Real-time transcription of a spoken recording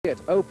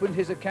Elliott opened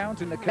his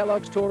account in the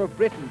Kelloggs Tour of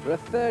Britain for a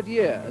third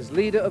year as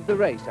leader of the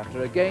race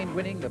after again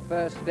winning the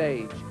first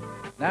stage.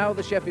 Now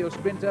the Sheffield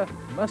sprinter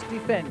must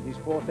defend his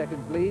 4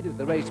 seconds lead as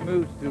the race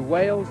moves through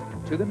Wales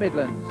to the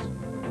Midlands.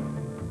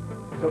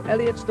 So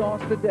Elliott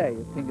starts the day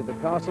at King of the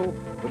Castle,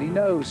 but he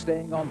knows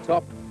staying on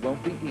top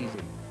won't be easy.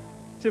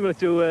 Similar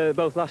to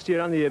both last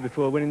year and the year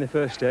before, winning the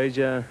first stage,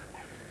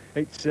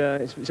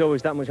 it's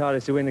always that much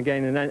harder to win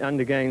again and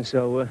again.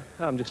 So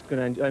I'm just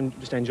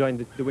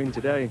enjoying the win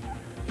today.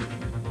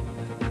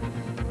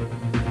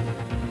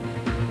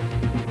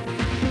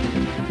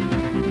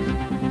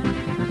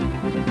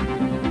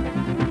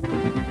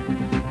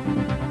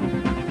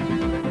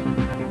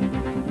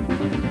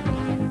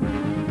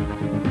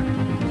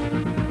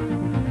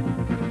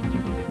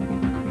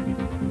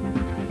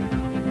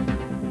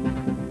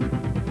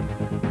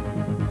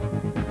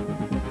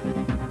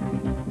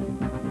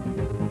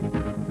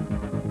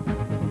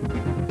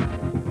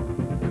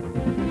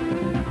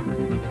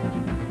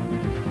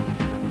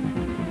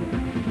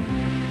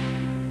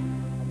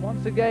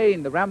 Once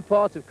again, the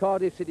rampart of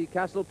Cardiff City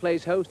Castle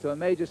plays host to a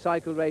major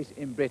cycle race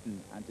in Britain.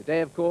 And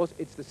today, of course,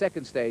 it's the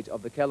second stage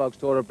of the Kelloggs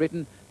Tour of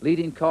Britain,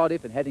 leading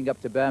Cardiff and heading up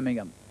to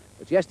Birmingham.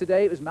 But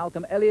yesterday, it was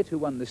Malcolm Elliott who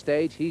won the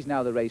stage. He's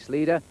now the race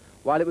leader,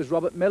 while it was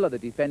Robert Miller, the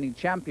defending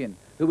champion,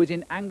 who was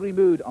in angry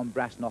mood on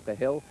Brassknocker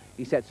Hill.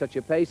 He set such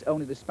a pace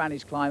only the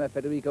Spanish climber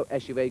Federico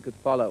Echeverri could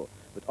follow.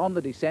 But on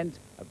the descent,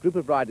 a group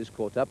of riders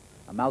caught up,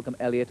 and Malcolm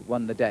Elliott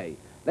won the day.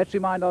 Let's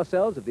remind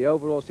ourselves of the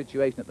overall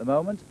situation at the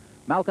moment.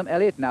 Malcolm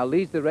Elliott now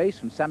leads the race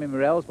from Sammy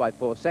Morels by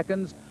 4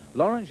 seconds.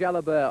 Laurent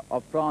Jalabert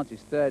of France is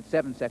third,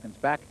 7 seconds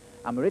back.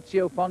 And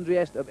Maurizio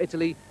Fondriest of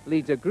Italy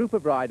leads a group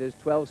of riders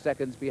 12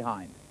 seconds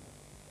behind.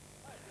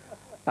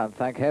 And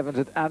thank heavens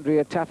that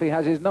Andrea Taffy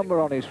has his number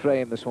on his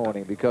frame this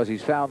morning, because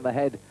he's found the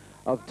head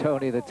of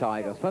Tony the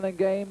Tiger. Fun and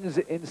games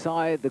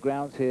inside the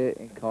grounds here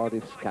in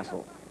Cardiff's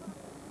Castle.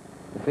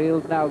 The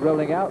field now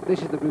rolling out.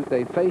 This is the route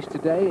they face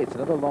today. It's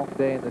another long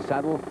day in the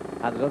saddle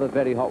and another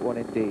very hot one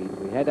indeed.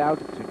 We head out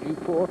to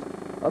Newport,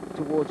 up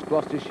towards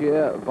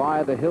Gloucestershire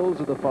via the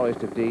hills of the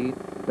Forest of Dean,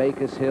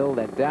 Baker's Hill,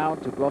 then down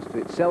to Gloucester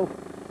itself,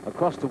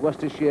 across to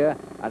Worcestershire,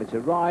 and it's a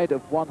ride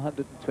of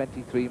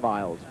 123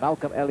 miles.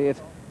 Malcolm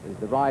Elliott is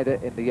the rider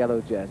in the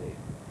yellow jersey.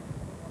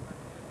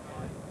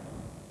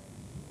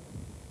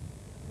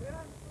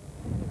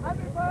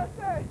 Happy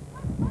birthday!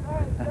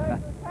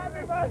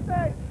 Happy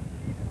birthday!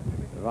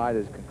 The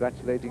riders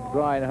congratulating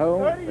Brian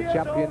Home, the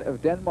champion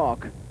of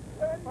Denmark.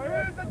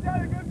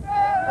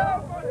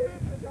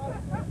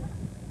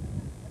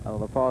 And on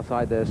the far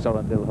side there's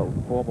Soren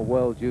Lilholt, former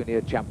world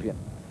junior champion.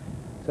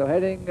 So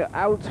heading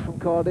out from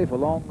Cardiff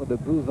along the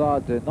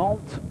Boulevard de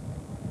Nantes,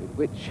 with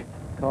which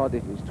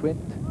Cardiff is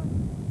twinned.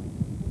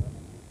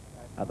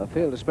 And the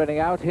field is spreading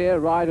out here.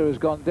 Rider has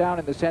gone down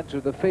in the centre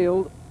of the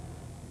field.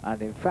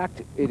 And in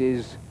fact, it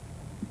is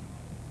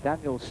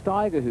Daniel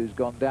Steiger who's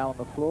gone down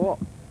the floor.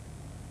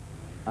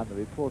 And the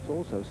report's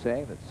also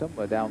saying that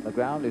somewhere down the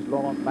ground is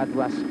Laurent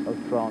Madouas of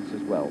France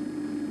as well.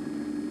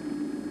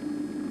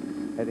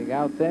 Heading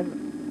out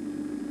then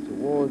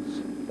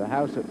towards the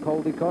house at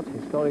Caldicot,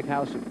 historic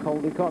house at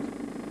Caldicot.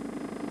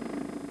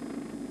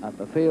 And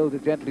the field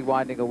is gently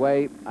winding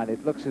away, and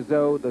it looks as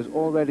though there's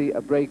already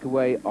a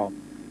breakaway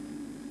on.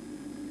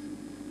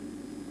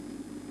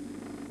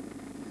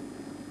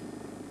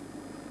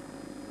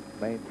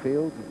 Main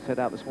field set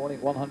out this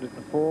morning,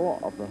 104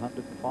 of the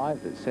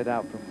 105 that set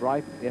out from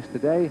Brighton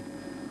yesterday.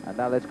 And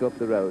now let's go up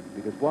the road,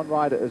 because one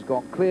rider has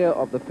gone clear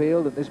of the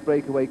field, and this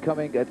breakaway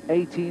coming at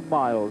 18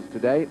 miles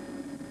today.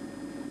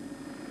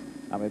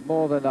 And with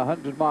more than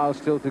 100 miles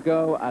still to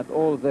go and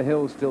all of the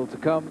hills still to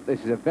come,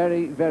 this is a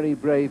very, very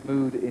brave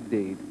mood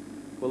indeed.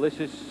 Well, this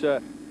is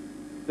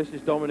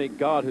Dominic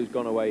Gard who's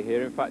gone away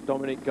here. In fact,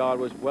 Dominic Gard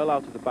was well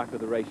out of the back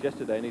of the race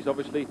yesterday, and he's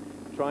obviously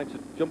trying to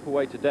jump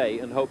away today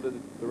and hope that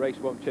the race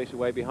won't chase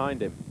away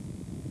behind him.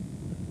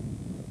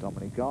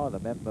 Dominic Gard, a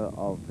member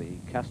of the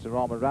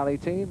Castorama Rally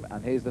team,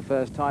 and here's the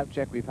first time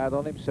check we've had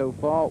on him so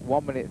far,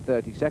 1 minute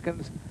 30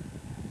 seconds.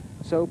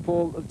 So,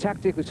 Paul, the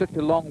tactic was such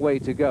a long way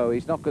to go,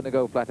 he's not going to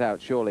go flat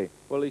out, surely.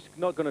 Well, he's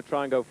not going to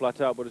try and go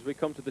flat out, but as we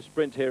come to the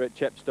sprint here at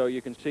Chepstow,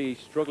 you can see he's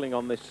struggling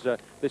on this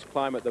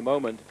climb at the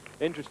moment.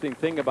 Interesting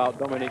thing about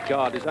Dominic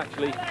Gard is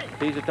actually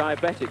he's a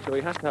diabetic, so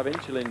he has to have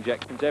insulin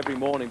injections every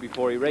morning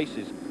before he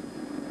races.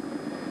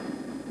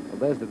 Well,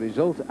 there's the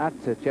result at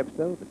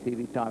Chepstow, the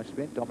TV time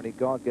sprint. Dominic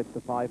Gard gets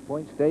the 5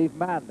 points. Dave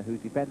Mann, who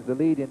defends the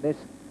lead in this,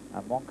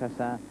 and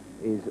Moncassin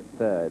is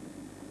third.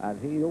 And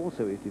he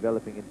also is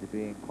developing into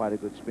being quite a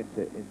good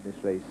sprinter in this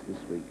race this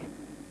week.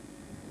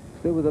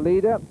 Still with the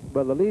leader.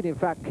 Well, the lead in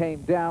fact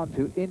came down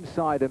to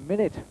inside a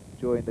minute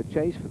during the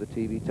chase for the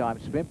TV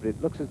time sprint, but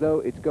it looks as though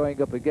it's going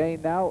up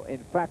again now. In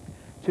fact,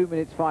 2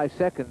 minutes 5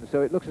 seconds,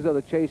 so it looks as though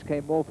the chase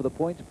came more for the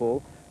points,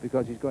 Paul,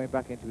 because he's going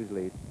back into his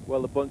lead.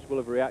 Well, the bunch will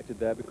have reacted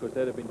there, because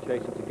they'd have been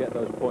chasing to get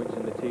those points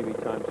in the TV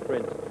time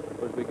sprint.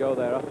 But as we go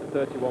there, after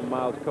 31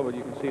 miles covered,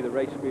 you can see the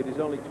race speed is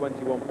only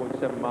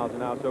 21.7 miles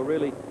an hour, so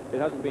really it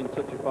hasn't been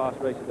such a fast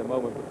race at the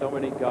moment. But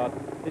Dominic Gard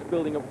is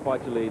building up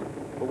quite a lead.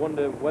 I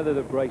wonder whether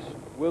the race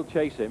will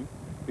chase him,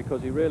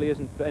 because he really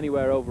isn't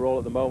anywhere overall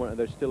at the moment, and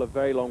there's still a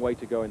very long way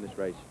to go in this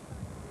race.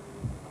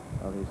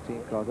 Well, his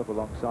team car's up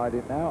alongside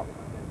him now.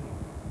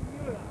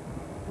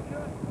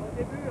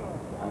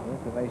 And the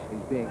information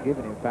he's being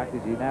given, in fact,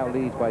 is he now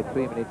leads by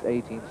 3 minutes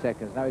 18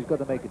 seconds. Now he's got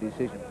to make a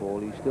decision, Paul.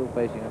 He's still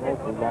facing an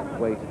awful long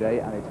way today,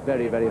 and it's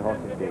very, very hot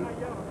indeed.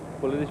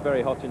 Well, it is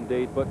very hot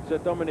indeed,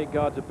 but Dominic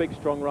Gard's a big,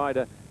 strong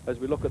rider. As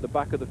we look at the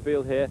back of the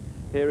field here,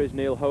 here is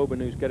Neil Hoban,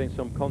 who's getting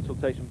some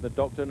consultation from the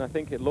doctor, and I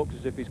think it looks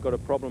as if he's got a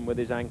problem with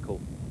his ankle.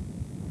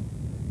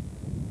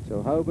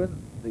 So Hoban,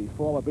 the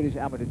former British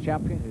amateur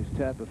champion, who's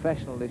turned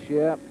professional this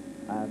year,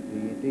 and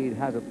he indeed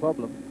has a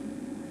problem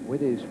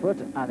with his foot,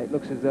 and it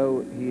looks as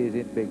though he is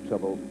in big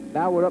trouble.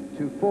 Now we're up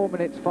to 4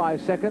 minutes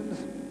 5 seconds,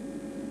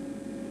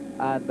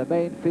 and the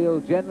main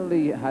field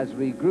generally has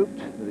regrouped.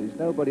 There is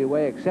nobody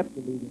away except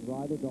the leading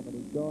rider,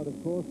 Dominic Gard,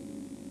 of course.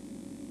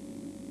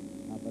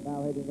 And we're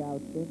now heading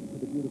out into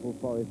the beautiful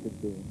Forest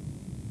of Dean.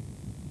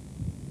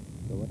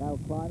 So we're now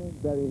climbing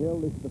Berry Hill.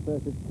 This is the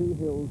first of 2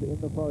 hills in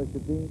the Forest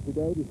of Dean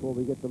today before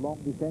we get the long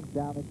descent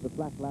down into the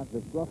flatlands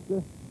of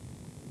Gloucester,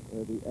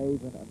 where the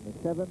Avon and the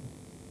Severn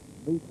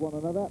meet one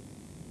another.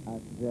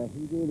 And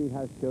he really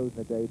has chosen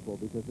a day for,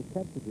 because the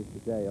temperatures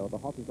today are the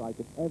hottest I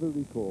can ever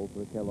recall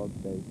for a Kelloggs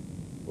day.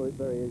 Well,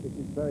 it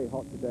is very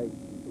hot today.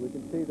 We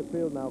can see the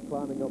field now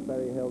climbing up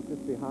Berry Hill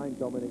just behind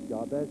Dominic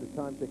Gard. There's the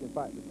time tick. In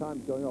fact, the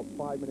time's going up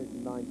 5 minutes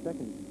and 9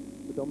 seconds.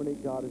 So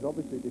Dominic Gard has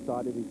obviously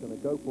decided he's going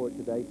to go for it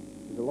today.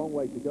 There's a long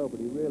way to go,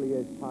 but he really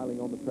is piling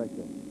on the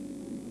pressure.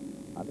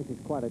 And this is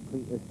quite a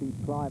steep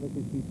climb. This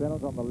is Keith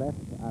Reynolds on the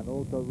left, and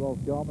also Rolf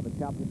Jarman, the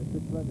champion of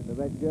Switzerland, in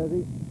the red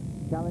jersey.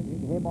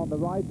 Challenging him on the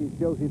right is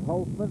Joseph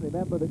Holtzman.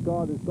 Remember that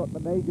Gard has got the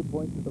major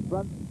points at the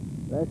front.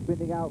 They're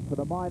spinning out for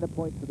the minor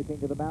points for the King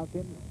of the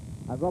Mountains.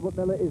 And Robert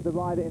Miller is the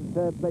rider in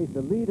third place,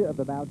 the leader of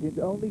the mountains.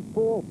 Only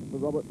 4th for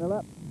Robert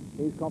Miller.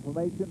 His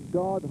confirmation: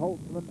 Gard,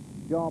 Holtzman,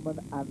 Jarman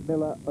and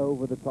Miller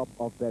over the top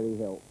of Berry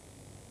Hill.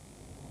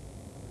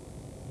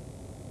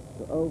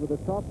 So over the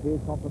top,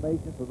 here's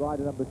confirmation for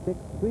rider number 6.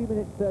 3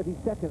 minutes 30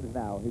 seconds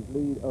now, his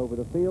lead over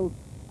the field,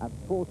 and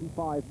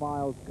 45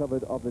 miles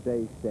covered of the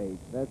day's stage.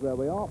 There's where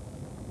we are,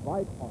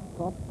 right on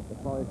top of the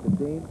Forest of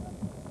Dean.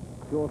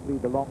 Shortly,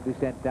 the long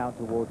descent down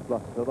towards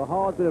Gloucester. So the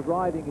hard bit of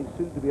riding is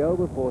soon to be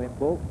over for him,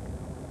 Paul.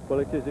 Well,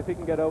 it is. If he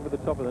can get over the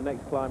top of the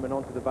next climb and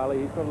onto the valley,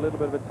 he's got a little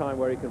bit of a time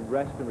where he can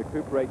rest and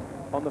recuperate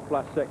on the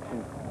flat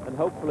section. And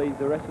hopefully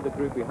the rest of the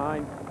group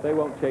behind, they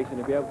won't chase him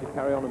and he'll be able to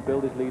carry on and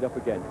build his lead up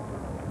again.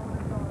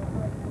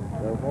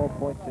 So more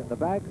points in the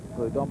bag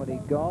for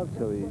Dominic Gard.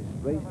 So his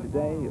race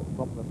today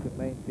from the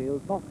main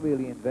field, not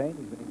really in vain.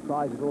 He's winning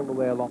prizes all the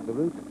way along the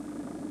route.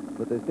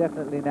 But there's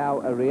definitely now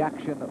a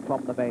reaction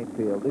from the main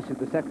field. This is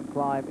the second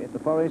climb in the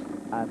forest,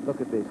 and look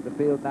at this. The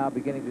field now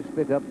beginning to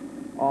split up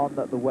on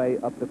the way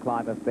up the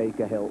climb of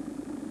Baker Hill.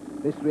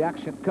 This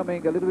reaction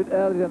coming a little bit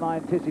earlier than I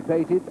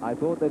anticipated. I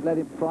thought they'd let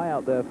him fly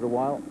out there for a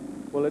while.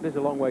 Well, it is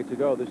a long way to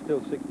go. There's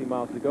still 60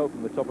 miles to go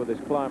from the top of this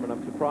climb, and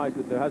I'm surprised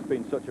that there has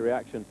been such a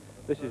reaction.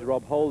 This is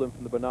Rob Holden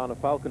from the Banana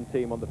Falcon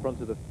team on the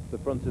front of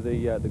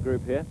the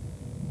group here,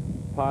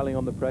 piling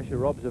on the pressure.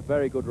 Rob's a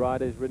very good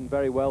rider. He's ridden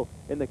very well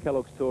in the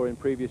Kelloggs Tour in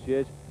previous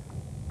years.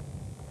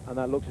 And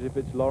that looks as if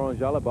it's Laurent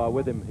Jalabert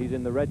with him. He's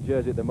in the red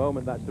jersey at the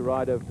moment. That's the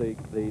rider of the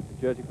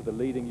jersey for the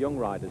leading young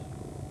riders.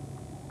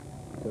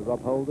 So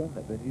Rob Holden,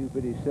 the new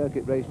British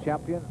Circuit race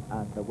champion,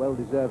 and a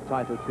well-deserved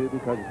title too,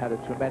 because he's had a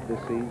tremendous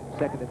season.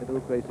 Second in the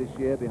milk race this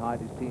year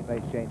behind his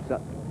teammate Shane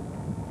Sutton.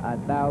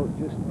 And now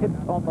just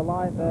tipped on the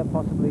line there,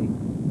 possibly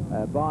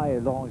by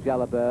Laurent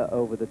Jalabert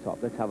over the top.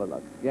 Let's have a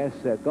look. Yes,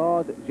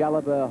 Gard,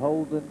 Jalabert,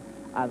 Holden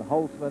and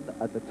Holtzman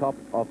at the top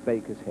of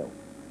Baker's Hill.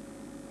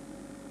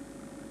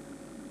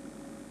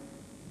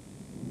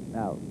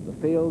 Now, the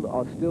field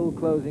are still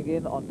closing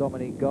in on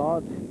Dominic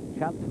Gard.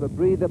 Chance of a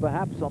breather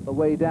perhaps on the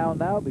way down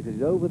now, because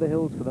he's over the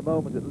hills for the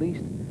moment at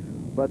least.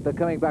 But they're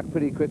coming back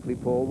pretty quickly,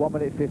 Paul. 1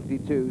 minute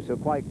 52, so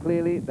quite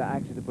clearly they're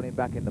anxious to put him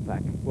back in the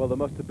pack. Well, there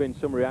must have been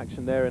some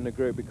reaction there in the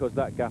group, because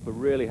that gap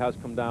really has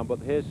come down. But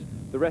here's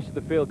the rest of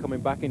the field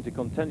coming back into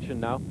contention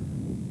now.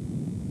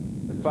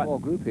 There's a small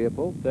group here,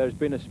 Paul. There's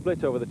been a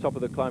split over the top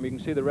of the climb. You can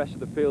see the rest of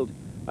the field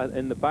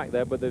in the back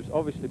there, but there's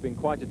obviously been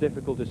quite a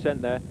difficult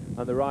descent there,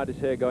 and the riders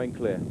here going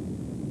clear.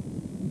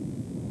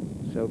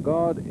 So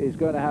Gard is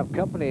going to have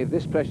company if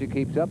this pressure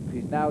keeps up.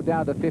 He's now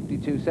down to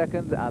 52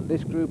 seconds, and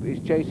this group is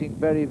chasing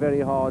very,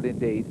 very hard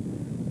indeed.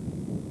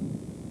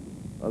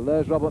 Well,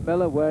 there's Robert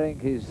Miller wearing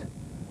his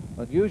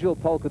unusual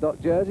polka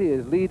dot jersey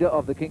as leader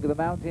of the King of the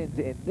Mountains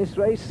in this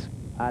race.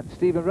 And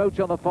Stephen Roche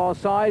on the far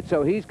side,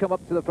 so he's come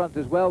up to the front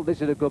as well.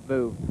 This is a good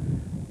move.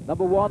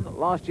 Number 1,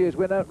 last year's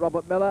winner,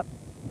 Robert Miller,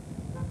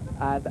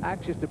 and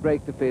anxious to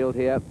break the field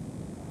here.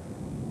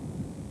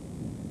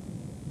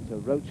 So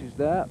Roche is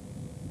there.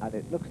 And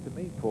it looks to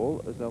me,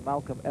 Paul, as though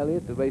Malcolm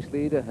Elliott, the race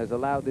leader, has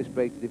allowed this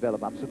break to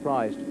develop. I'm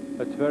surprised.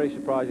 It's very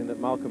surprising that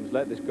Malcolm's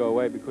let this go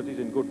away, because he's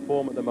in good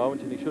form at the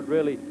moment, and he should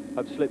really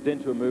have slipped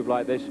into a move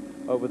like this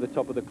over the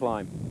top of the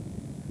climb.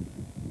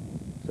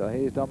 So So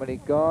here's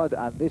Dominic Gard,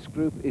 and this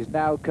group is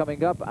now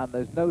coming up, and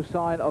there's no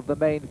sign of the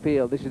main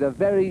field. This is a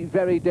very,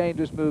 very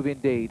dangerous move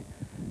indeed.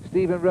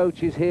 Stephen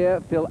Roche is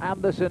here, Phil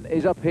Anderson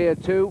is up here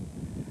too,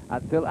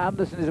 and Phil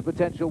Anderson is a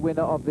potential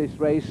winner of this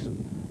race.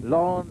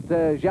 Laurent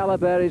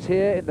Jalabert is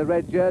here in the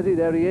red jersey,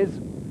 there he is,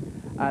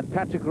 and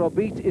Patrick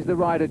Robit is the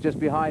rider just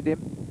behind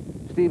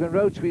him. Stephen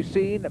Roche we've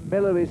seen,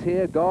 Miller is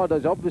here, Gard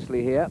is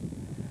obviously here.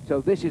 So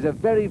this is a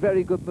very,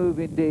 very good move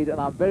indeed, and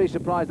I'm very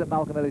surprised that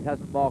Malcolm Elliott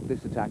hasn't marked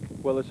this attack.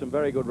 Well, there's some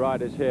very good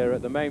riders here.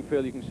 At the main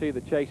field, you can see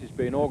the chase is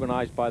being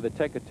organised by the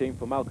Tecker team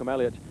for Malcolm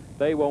Elliott.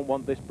 They won't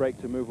want this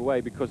break to move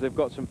away because they've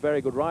got some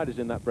very good riders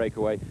in that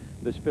breakaway.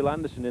 There's Phil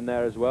Anderson in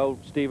there as well,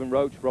 Stephen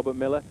Roche, Robert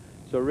Miller.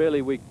 So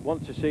really, we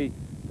want to see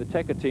the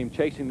Tecker team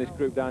chasing this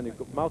group down. You've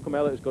got Malcolm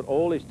Elliott has got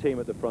all his team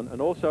at the front, and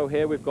also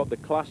here we've got the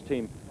Class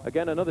team.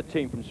 Again, another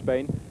team from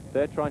Spain.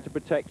 They're trying to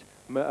protect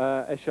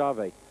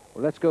Echave.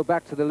 Well, let's go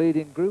back to the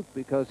leading group,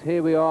 because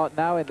here we are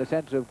now in the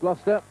centre of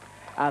Gloucester,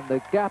 and the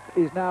gap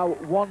is now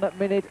 1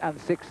 minute and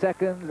 6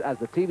 seconds as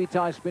the TV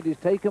time sprint is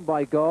taken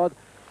by Gard.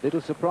 Little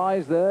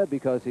surprise there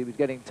because he was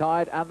getting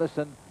tired.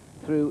 Anderson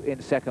through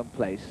in second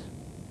place.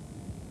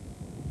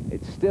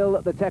 It's still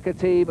the Tecker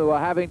team who are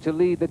having to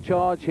lead the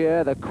charge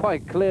here. They're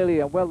quite clearly,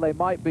 and well, they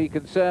might be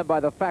concerned by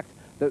the fact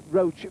that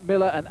Roche,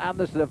 Miller and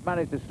Anderson have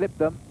managed to slip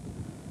them.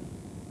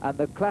 And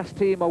the Class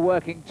team are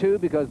working too,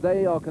 because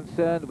they are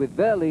concerned with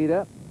their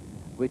leader,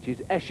 which is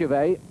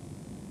Echave,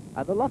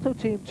 and the Lotto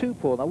team too,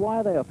 Paul. Now, why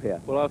are they up here?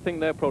 Well, I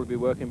think they'll probably be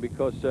working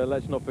because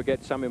let's not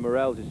forget Sammy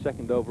Morrell's is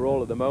second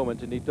overall at the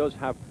moment, and he does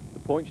have the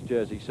points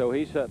jersey, so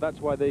he's that's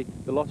why the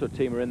Lotto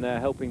team are in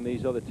there helping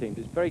these other teams.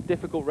 It's a very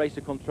difficult race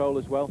to control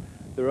as well.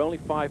 There are only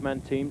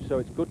 5-man teams, so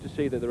it's good to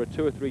see that there are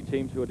 2 or 3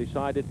 teams who have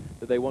decided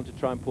that they want to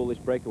try and pull this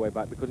breakaway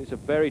back, because it's a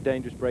very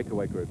dangerous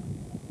breakaway group.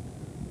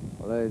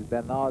 Well, there's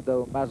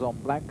Bernardo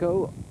Mazon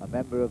Blanco, a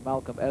member of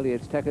Malcolm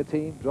Elliott's Tecker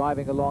team,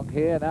 driving along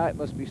here. Now it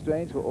must be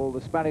strange for all the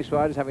Spanish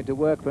riders having to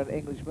work for an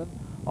Englishman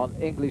on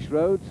English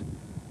roads.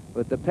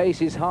 But the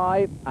pace is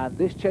high, and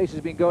this chase has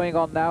been going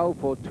on now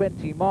for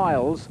 20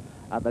 miles,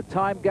 and the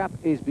time gap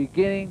is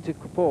beginning to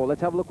fall.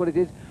 Let's have a look what it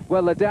is.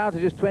 Well, they're down to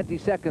just 20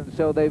 seconds,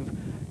 so they've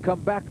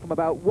come back from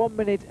about 1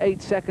 minute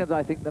 8 seconds,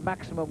 I think, the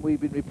maximum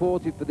we've been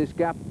reported for this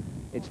gap.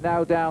 It's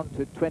now down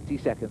to 20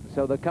 seconds,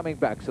 so they're coming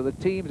back. So the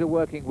teams are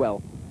working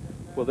well.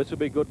 Well, this will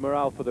be good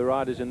morale for the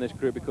riders in this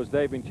group, because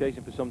they've been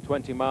chasing for some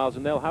 20 miles,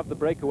 and they'll have the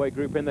breakaway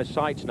group in their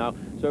sights now,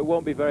 so it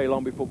won't be very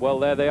long before, well,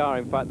 there they are.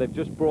 In fact, they've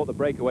just brought the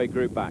breakaway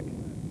group back.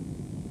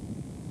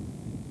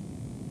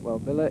 Well,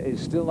 Miller is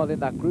still not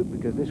in that group,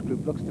 because this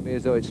group looks to me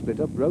as though it's split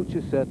up. Roche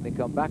has certainly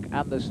come back,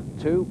 Anderson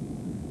too.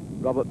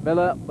 Robert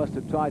Miller must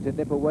have tried to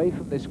nip away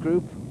from this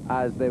group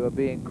as they were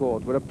being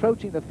caught. We're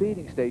approaching the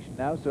feeding station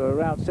now, so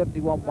around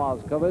 71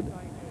 miles covered,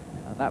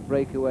 and that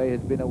breakaway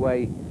has been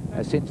away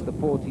since the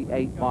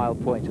 48-mile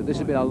point. So this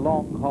has been a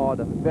long, hard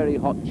and very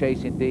hot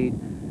chase indeed.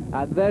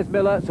 And there's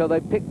Miller, so they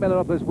picked Miller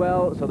up as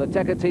well, so the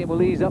Tecker team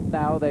will ease up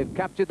now. They've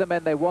captured the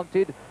men they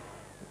wanted.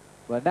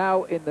 We're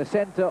now in the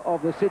centre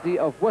of the city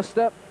of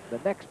Worcester. The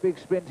next big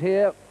sprint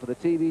here for the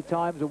TV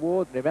Times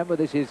Award. Remember,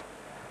 this is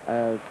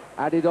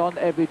added on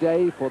every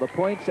day for the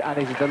points, and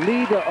it is the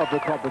leader of the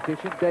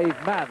competition, Dave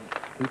Mann,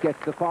 who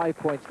gets the 5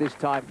 points this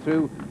time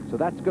through. So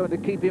that's going to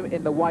keep him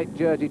in the white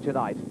jersey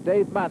tonight.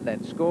 Dave Mann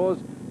then scores.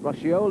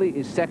 Roscioli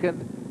is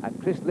second,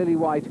 and Chris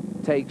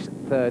Lillywhite takes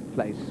third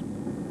place.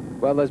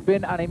 Well, there's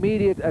been an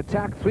immediate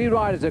attack. 3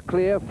 riders are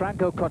clear.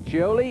 Franco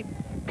Coccioli,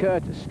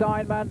 Kurt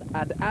Steinman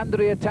and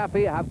Andrea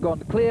Taffy have gone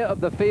clear of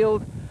the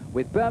field,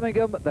 with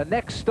Birmingham the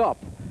next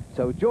stop.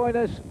 So join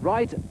us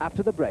right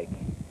after the break.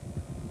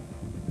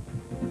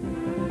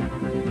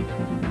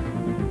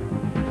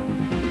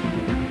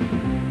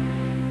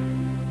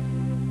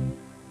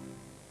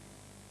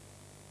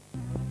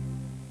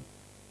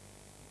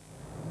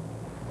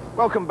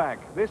 Welcome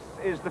back. This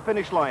is the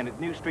finish line at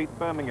New Street,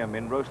 Birmingham,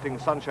 in roasting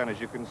sunshine,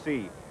 as you can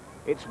see.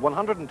 It's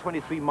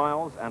 123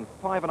 miles and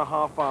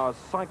 5.5 hours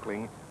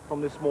cycling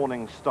from this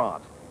morning's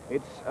start.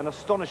 It's an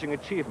astonishing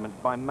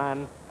achievement by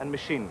man and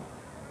machine.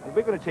 And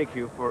we're going to take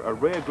you for a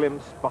rare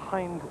glimpse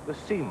behind the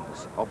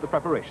scenes of the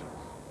preparations.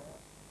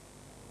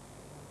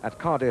 At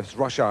Cardiff's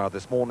rush hour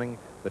this morning,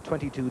 the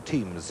 22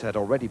 teams had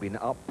already been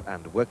up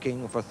and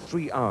working for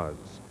 3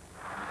 hours.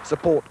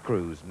 Support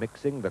crews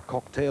mixing the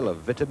cocktail of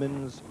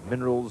vitamins,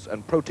 minerals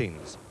and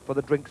proteins for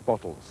the drinks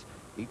bottles.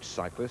 Each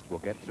cyclist will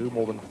get through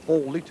more than 4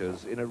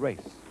 litres in a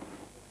race.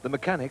 The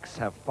mechanics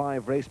have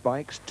 5 race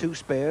bikes, 2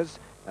 spares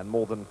and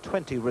more than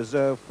 20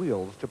 reserve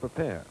wheels to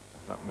prepare.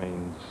 That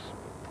means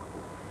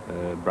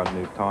brand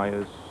new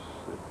tyres,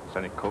 if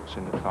any cuts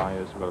in the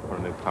tyres, we've got to put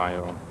a new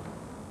tyre on,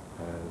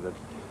 the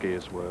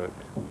gears work,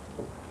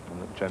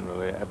 and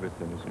generally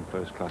everything is in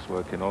first class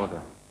working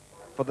order.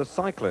 For the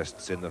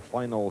cyclists in the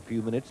final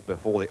few minutes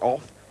before the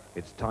off,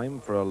 it's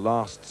time for a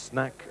last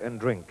snack and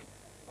drink.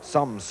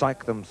 Some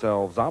psych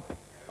themselves up,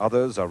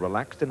 others are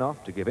relaxed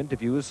enough to give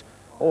interviews,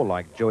 or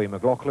like Joey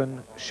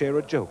McLaughlin, share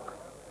a joke.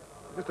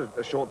 Just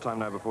a short time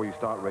now before you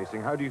start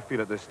racing. How do you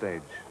feel at this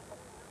stage?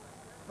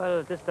 Well,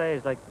 at this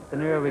stage, like, the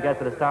nearer we get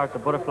to the start, the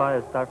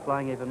butterflies start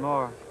flying even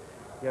more.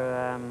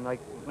 You're, like,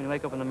 when you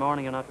wake up in the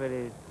morning, you're not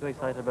really too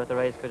excited about the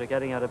race, because you're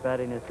getting out of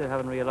bed and you still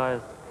haven't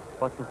realised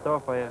what's in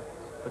store for you.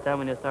 But then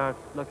when you start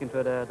looking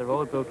through the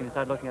road book and you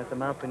start looking at the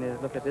map and you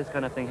look at this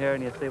kind of thing here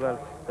and you see, well,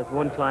 there's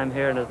one climb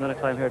here and there's another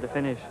climb here to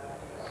finish,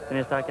 then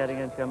you start getting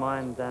into your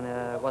mind then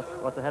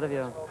what's ahead of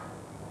you.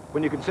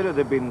 When you consider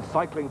they've been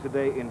cycling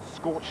today in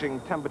scorching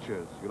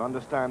temperatures, you'll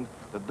understand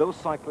that those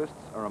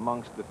cyclists are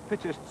amongst the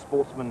fittest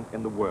sportsmen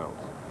in the world.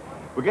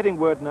 We're getting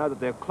word now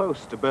that they're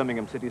close to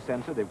Birmingham city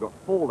centre. They've got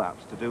 4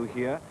 laps to do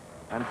here,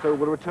 and so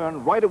we'll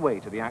return right away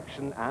to the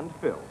action and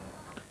Phil.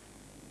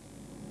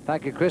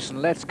 Thank you, Chris,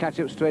 and let's catch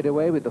up straight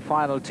away with the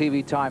final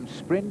TV time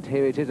sprint.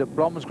 Here it is at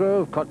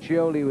Bromsgrove.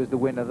 Coccioli was the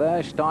winner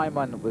there.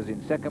 Steinman was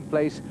in second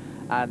place,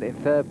 and in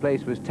third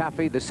place was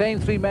Taffy. The same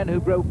 3 men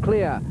who broke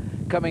clear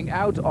coming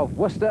out of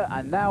Worcester,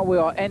 and now we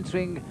are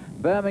entering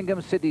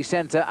Birmingham city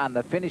centre and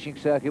the finishing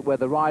circuit, where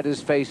the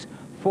riders face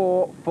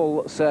 4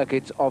 full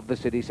circuits of the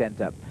city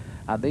centre.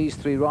 And these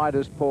 3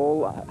 riders,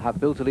 Paul, have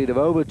built a lead of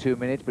over 2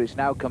 minutes, but it's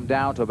now come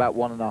down to about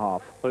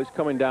 1.5. Well, it's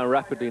coming down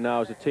rapidly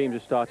now as the teams are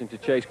starting to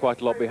chase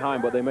quite a lot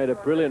behind, but they made a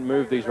brilliant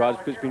move, these riders,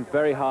 because it's been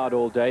very hard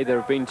all day. There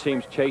have been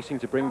teams chasing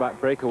to bring back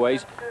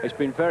breakaways. It's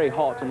been very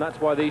hot, and that's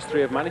why these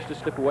 3 have managed to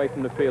slip away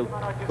from the field.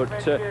 But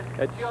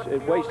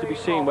it waits to be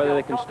seen whether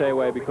they can stay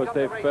away, because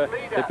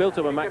they've built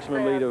up a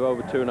maximum lead of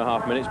over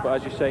 2.5 minutes. But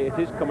as you say, it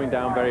is coming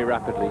down very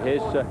rapidly.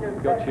 Here's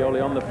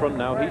Coccioli on the front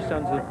now. He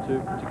stands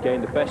to gain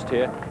the best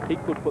here. He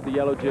could put the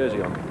yellow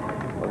jersey on.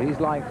 Well, he's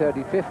lying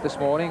 35th this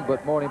morning,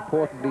 but more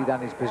importantly than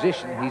his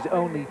position, he's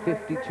only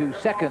 52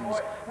 seconds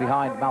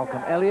behind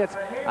Malcolm Elliott.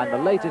 And the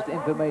latest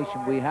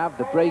information we have,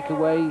 the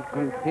breakaway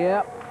group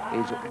here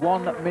is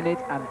 1 minute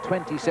and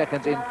 20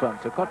 seconds in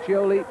front. So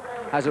Coccioli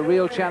has a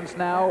real chance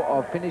now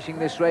of finishing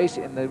this race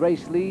in the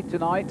race lead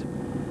tonight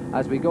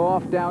as we go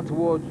off down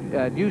towards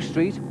New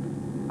Street,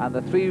 and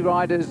the 3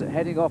 riders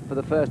heading off for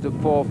the first of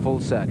 4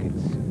 full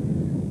circuits.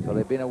 So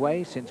they've been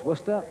away since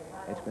Worcester.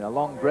 It's been a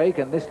long break,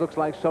 and this looks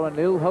like Soren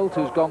Lilholt,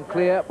 who's gone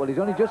clear. Well, he's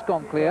only just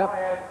gone clear.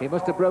 He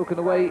must have broken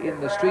away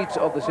in the streets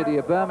of the city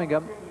of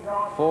Birmingham.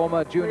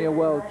 Former junior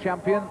world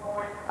champion,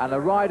 and a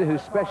rider who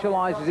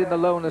specialises in the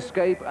lone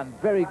escape, and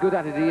very good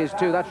at it he is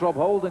too. That's Rob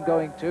Holden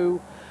going too.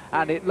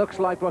 And it looks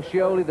like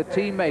Roscioli, the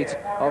teammate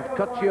of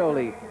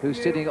Coccioli, who's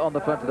sitting on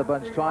the front of the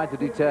bunch, trying to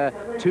deter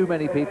too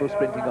many people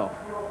sprinting off.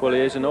 Well, he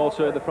is, and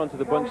also at the front of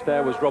the bunch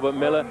there was Robert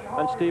Miller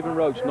and Stephen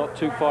Roche, not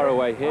too far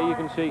away. Here you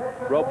can see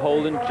Rob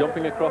Holden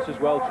jumping across as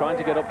well, trying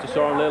to get up to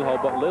Soren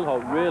Lilholt, but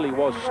Lilholt really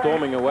was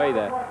storming away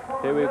there.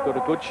 Here we've got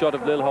a good shot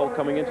of Lilholt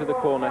coming into the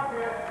corner.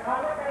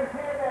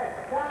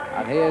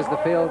 And here's the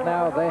field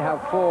now. They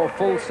have 4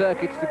 full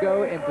circuits to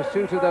go in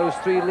pursuit of those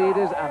 3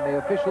 leaders, and the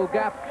official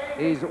gap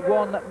is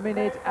 1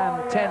 minute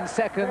and 10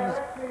 seconds.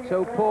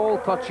 So Paul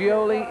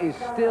Coccioli is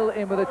still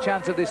in with a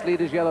chance of this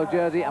leader's yellow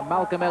jersey, and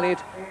Malcolm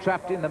Elliott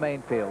trapped in the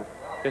main field.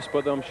 Yes,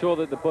 but I'm sure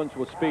that the bunch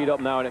will speed up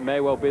now, and it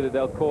may well be that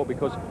they'll call,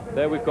 because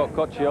there we've got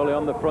Coccioli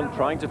on the front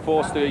trying to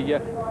force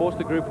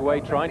the group away,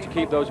 trying to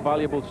keep those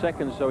valuable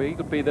seconds, so he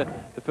could be the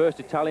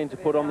first Italian to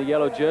put on the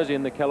yellow jersey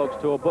in the Kelloggs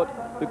Tour,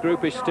 but the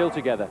group is still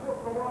together.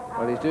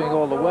 Well, he's doing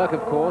all the work,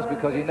 of course,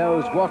 because he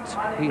knows what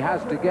he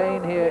has to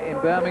gain here in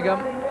Birmingham,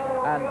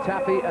 and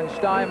Taffy and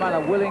Steinman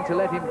are willing to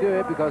let him do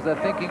it because they're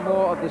thinking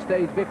more of the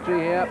stage victory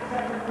here.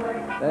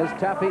 There's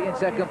Taffy in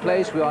second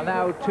place. We are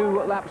now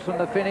 2 laps from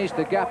the finish.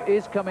 The gap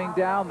is coming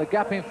down. The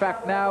gap, in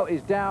fact, now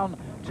is down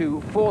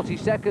to 40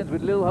 seconds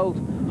with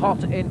Lilholt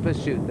hot in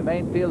pursuit. The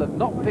main field have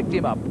not picked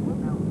him up.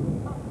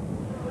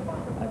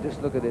 And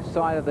just look at this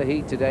side of the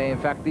heat today. In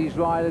fact, these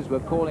riders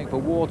were calling for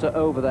water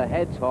over their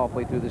heads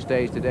halfway through the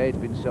stage today. It's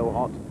been so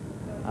hot.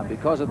 And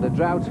because of the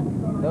drought,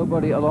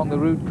 nobody along the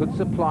route could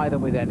supply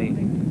them with any.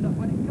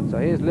 So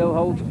here's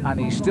Lilholt, and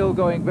he's still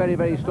going very,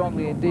 very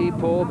strongly indeed,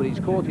 Paul, but he's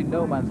caught in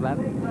no man's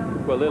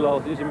land. Well,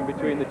 Lilholt is in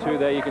between the 2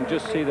 there. You can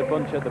just see the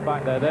bunch at the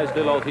back there. There's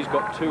Lilholt. He's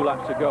got 2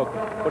 laps to go,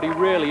 but he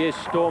really is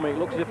storming. It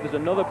looks as if there's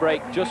another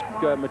break just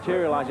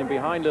materialising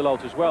behind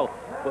Lilholt as well.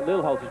 But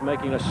Lilholt is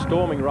making a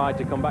storming ride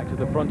to come back to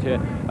the front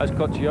here as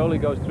Coccioli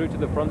goes through to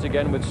the front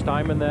again with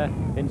Steinman there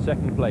in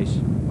second place.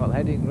 Well,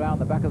 heading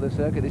round the back of the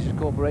circuit, this is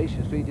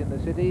Corporation Street in the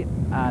city,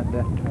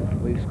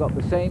 and we've got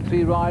the same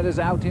 3 riders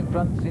out in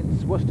front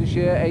since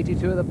Worcestershire.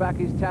 82 at the back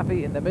is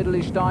Taffy, in the middle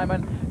is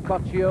Steinman.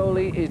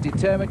 Coccioli is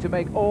determined to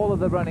make all of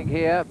the running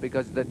here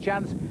because the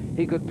chance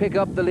he could pick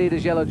up the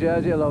leader's yellow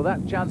jersey, although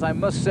that chance, I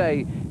must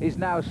say, is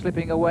now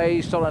slipping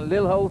away. Soren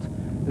Lilholt,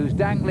 who's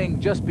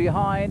dangling just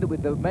behind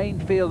with the main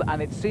field,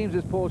 and it seems,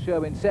 as Paul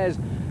Sherwin says,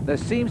 there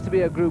seems to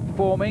be a group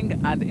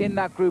forming, and in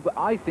that group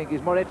I think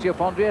is Maurizio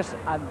Fondriest,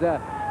 and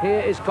here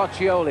is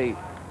Coccioli.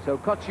 So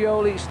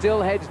Coccioli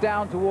still heads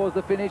down towards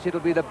the finish. It'll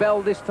be the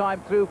bell this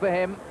time through for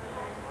him,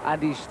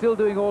 and he's still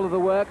doing all of the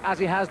work, as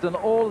he has done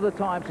all of the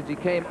time since he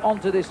came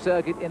onto this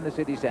circuit in the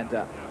city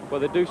centre. Well,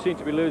 they do seem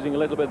to be losing a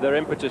little bit of their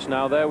impetus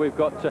now. There we've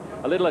got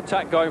a little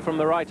attack going from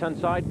the right-hand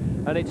side.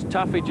 and it's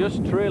Taffy just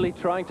really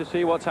trying to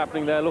see what's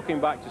happening there, looking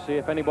back to see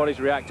if anybody's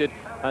reacted,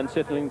 and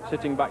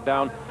sitting back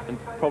down and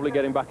probably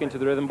getting back into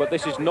the rhythm. But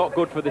this is not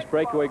good for this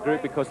breakaway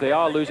group because they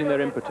are losing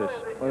their impetus.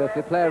 Well, if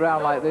they play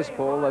around like this,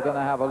 Paul, they're going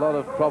to have a lot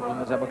of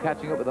problems, and we're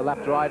catching up with the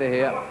lapped rider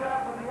here.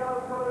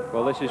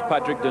 Well, this is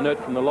Patrick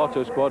Denut from the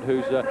Lotto squad,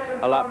 who's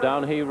a lap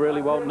down. He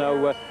really won't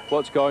know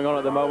what's going on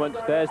at the moment.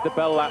 There's the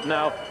bell lap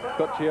now.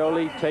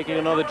 Coccioli taking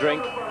another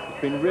drink.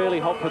 It's been really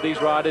hot for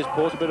these riders.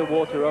 Pours a bit of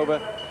water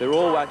over. They're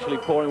all actually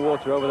pouring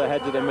water over their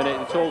heads at the minute.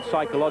 It's all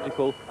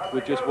psychological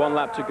with just one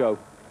lap to go.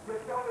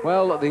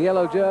 Well, the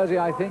yellow jersey,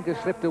 I think, has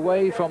slipped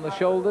away from the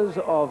shoulders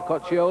of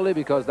Coccioli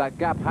because that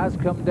gap has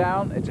come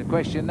down. It's a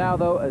question now,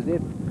 though, as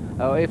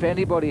if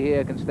anybody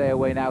here can stay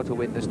away now to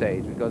win the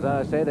stage, because,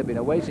 as I say, they've been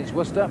away since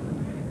Worcester.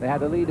 They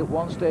had a lead at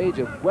one stage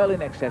of well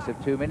in excess of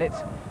 2 minutes,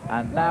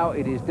 and now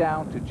it is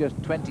down to just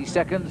 20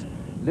 seconds.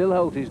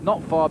 Lilholt is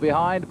not far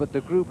behind, but the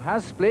group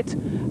has split,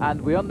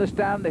 and we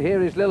understand,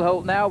 here is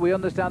Lilholt now, we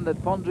understand that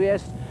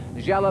Fondriest,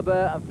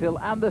 Jalabert and Phil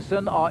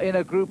Anderson are in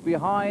a group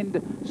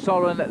behind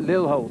Soren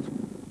Lilholt.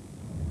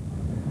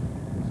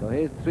 So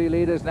here's the three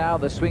leaders now.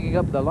 They're swinging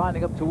up, they're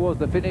lining up towards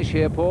the finish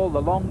here, Paul.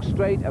 The long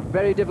straight, a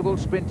very difficult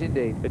sprint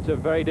indeed. It's a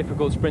very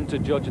difficult sprint to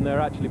judge, and they're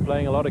actually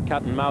playing a lot of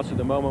cat and mouse at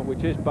the moment,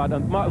 which is bad.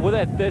 And well,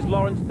 there's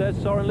Laurent,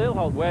 there's Soren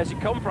Lilholt. Where's he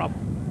come from?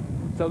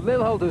 So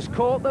Lilholt has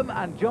caught them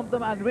and jumped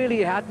them, and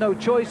really had no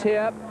choice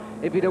here.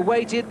 If he'd have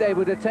waited, they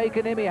would have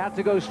taken him. He had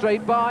to go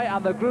straight by,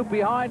 and the group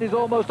behind is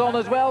almost on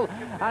as well.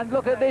 And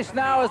look at this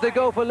now as they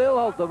go for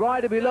Lilholt. The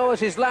rider below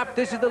us is lapped.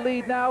 This is the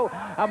lead now,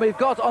 and we've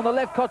got on the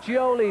left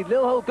Coccioli.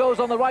 Lilholt goes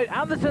on the right.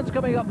 Anderson's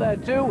coming up there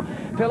too.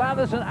 Phil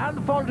Anderson and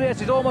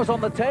Fondriest is almost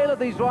on the tail of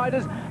these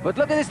riders. But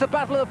look at this, the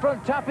battle at the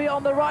front. Taffy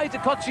on the right,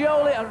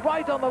 Coccioli, and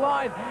right on the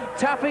line.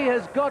 Taffy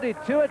has got it.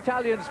 Two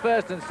Italians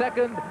first and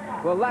second.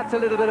 Well, that's a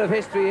little bit of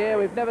history here.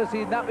 We've never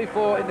seen that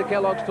before in the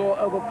Kelloggs Tour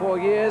over 4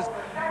 years.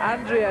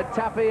 Andrea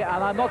Taffy,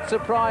 and I'm not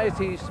surprised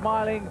he's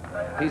smiling.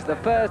 He's the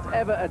first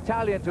ever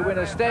Italian to win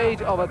a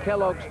stage of a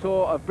Kelloggs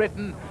Tour of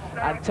Britain,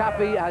 and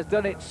Taffy has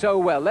done it so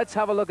well. Let's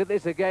have a look at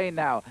this again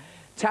now.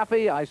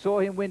 Taffy, I saw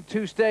him win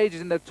 2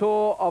 stages in the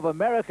Tour of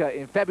America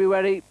in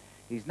February.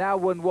 He's now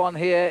won 1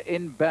 here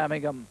in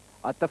Birmingham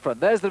at the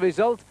front. There's the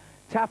result.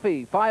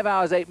 Taffy, 5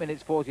 hours, 8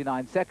 minutes,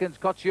 49 seconds.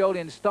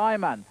 Coccioli and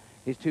Steinman,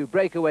 his 2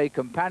 breakaway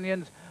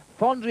companions.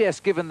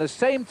 Fondriest given the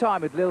same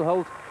time with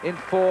Lilholt in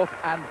 4th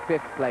and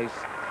 5th place.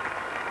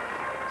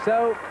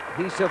 So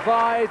he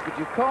survived, but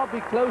you can't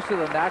be closer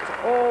than that.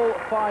 All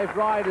 5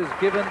 riders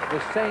given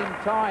the same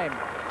time,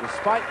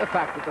 despite the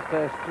fact that the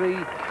first 3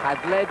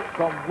 had led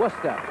from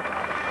Worcester.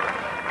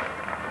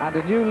 And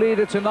a new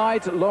leader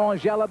tonight,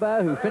 Laurent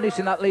Jalabert, who finished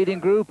in that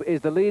leading group,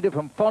 is the leader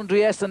from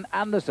Fondriest and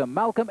Anderson.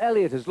 Malcolm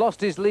Elliott has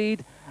lost his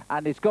lead,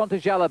 and it's gone to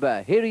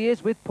Jalabert. Here he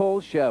is with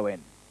Paul Sherwin.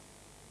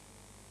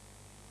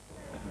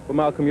 Well,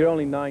 Malcolm, you're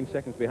only 9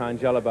 seconds behind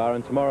Jalabert,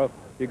 and tomorrow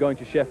you're going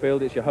to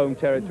Sheffield. It's your home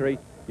territory.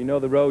 You know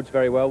the roads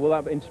very well. Will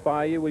that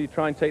inspire you? Will you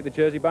try and take the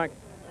jersey back?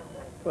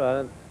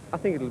 Well, I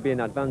think it'll be an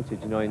advantage,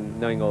 you know, in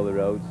knowing all the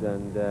roads.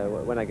 And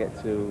when I get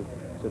to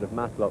sort of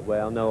Matlock way,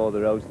 I'll know all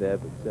the roads there,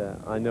 but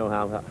I know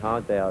how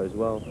hard they are as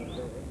well,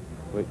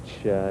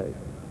 which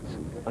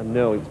I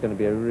know it's going to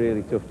be a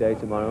really tough day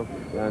tomorrow.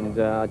 And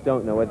I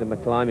don't know whether my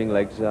climbing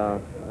legs are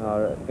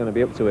going to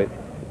be up to it.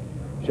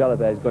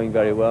 Jalabert is going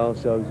very well,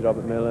 so is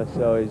Robert Miller,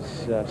 so is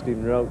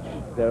Stephen Roche.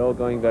 They're all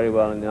going very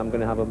well, and I'm going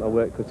to have a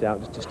work cut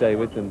out just to stay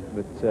with them.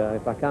 But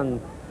if I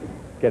can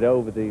get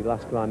over the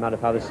last climb out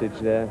of Hathersage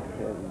there,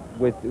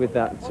 with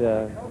that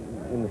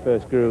in the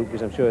first group,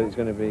 because I'm sure it's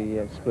going to be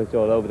split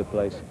all over the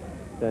place,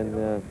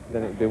 then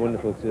it'd be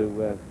wonderful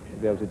to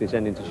be able to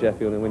descend into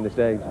Sheffield and win the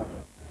stage.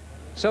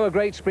 So a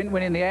great sprint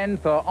win in the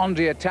end for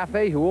Andrea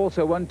Taffy, who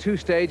also won 2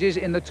 stages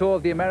in the Tour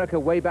of the America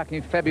way back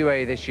in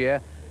February this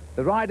year.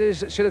 The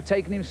riders should have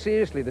taken him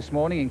seriously this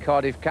morning in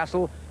Cardiff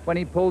Castle when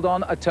he pulled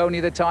on a Tony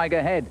the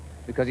Tiger head,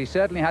 because he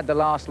certainly had the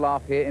last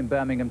laugh here in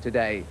Birmingham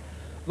today.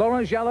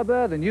 Laurent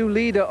Jalabert, the new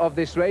leader of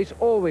this race,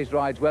 always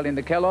rides well in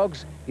the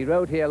Kelloggs. He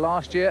rode here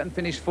last year and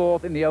finished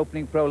 4th in the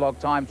opening prologue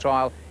time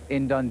trial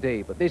in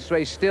Dundee. But this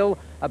race still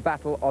a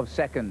battle of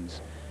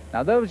seconds.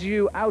 Now, those of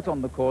you out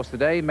on the course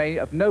today may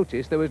have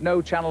noticed there was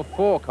no Channel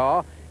 4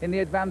 car in the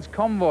advance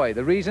convoy.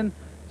 The reason?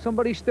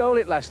 Somebody stole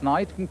it last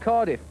night from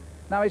Cardiff.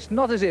 Now, it's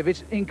not as if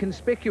it's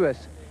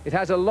inconspicuous. It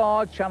has a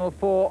large Channel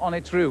 4 on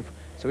its roof.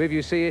 So if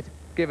you see it,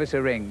 give us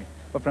a ring.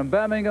 But from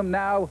Birmingham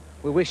now,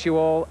 we wish you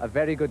all a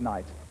very good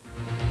night.